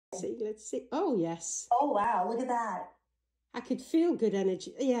See, let's see. Oh, yes. Oh, wow. Look at that. I could feel good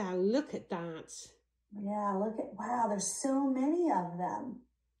energy. Yeah, look at that. Yeah, look at, wow, there's so many of them.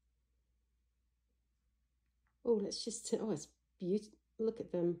 Oh, let's just, oh, it's beautiful. Look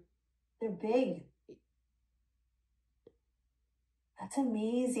at them. They're big. That's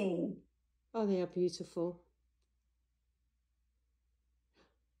amazing. Oh, they are beautiful.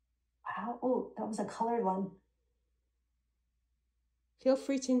 Wow. Oh, that was a colored one. Feel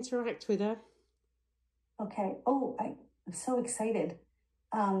free to interact with her. Okay. Oh, I'm so excited.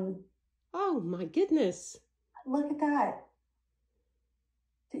 Oh, my goodness. Look at that.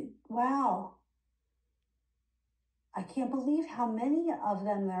 Wow. I can't believe how many of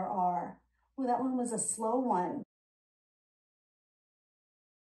them there are. Oh, that one was a slow one.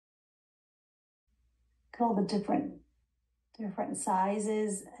 Look at all the different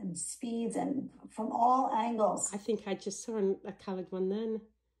sizes and speeds and from all angles. I think I just saw a coloured one then.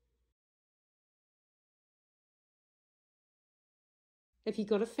 Have you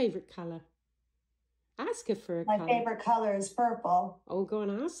got a favourite colour? Ask her for a colour. My favorite color is purple. Oh, go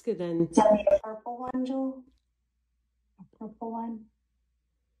and ask her then. Tell me a purple one, Jewel. A purple one.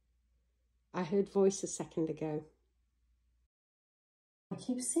 I heard voice a second ago. I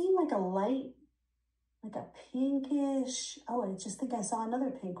keep seeing like a light, like a pinkish. Oh, I just think I saw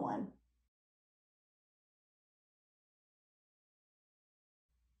another pink one.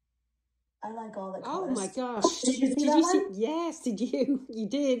 I like all the colors. Oh my gosh. Did you see that one? Yes, did you? You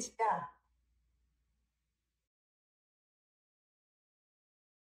did. Yeah.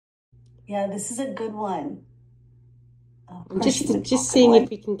 Yeah, this is a good one. Oh, I'm just seeing if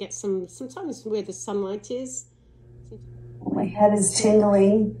we can get sometimes where the sunlight is. My head is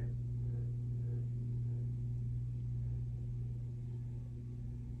tingling.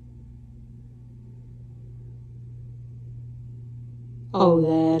 Oh,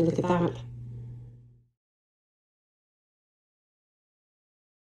 there, look at that.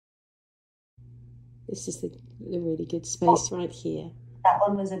 This is the really good space right here. That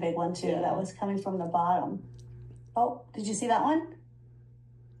one was a big one too. Yeah. That was coming from the bottom. Oh, did you see that one?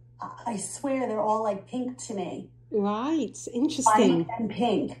 I swear they're all like pink to me. Right, interesting. White and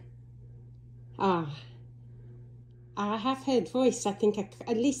pink. Ah, I have heard voice, I think,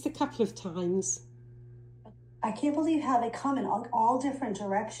 at least a couple of times. I can't believe how they come in all different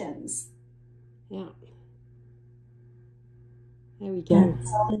directions. Yeah. There we go.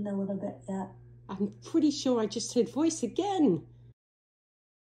 Yeah, in a little bit, yeah. I'm pretty sure I just heard voice again.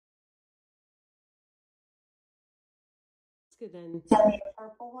 That's good then. Tell me a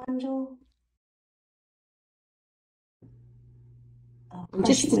purple one, Jewel. Oh, I'm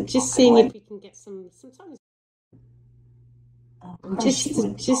just seeing if we can get sometimes. I'm just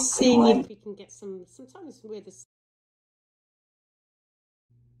seeing if we can get sometimes where this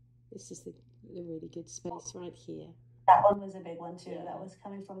is the really good space right here. That one was a big one too. That was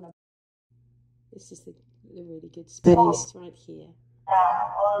coming from the. This is the really good space right here.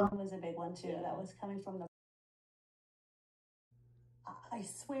 That one was a big one too. That was coming from the. I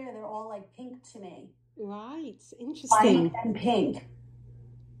swear they're all like pink to me. Right, interesting. White and pink.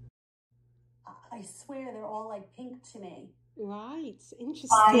 I swear they're all like pink to me. Right, interesting.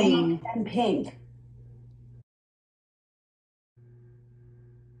 White and pink.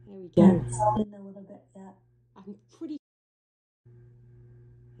 There we go. Yeah, in a little bit, yeah. I'm pretty.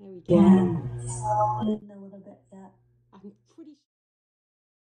 There we go. Yeah.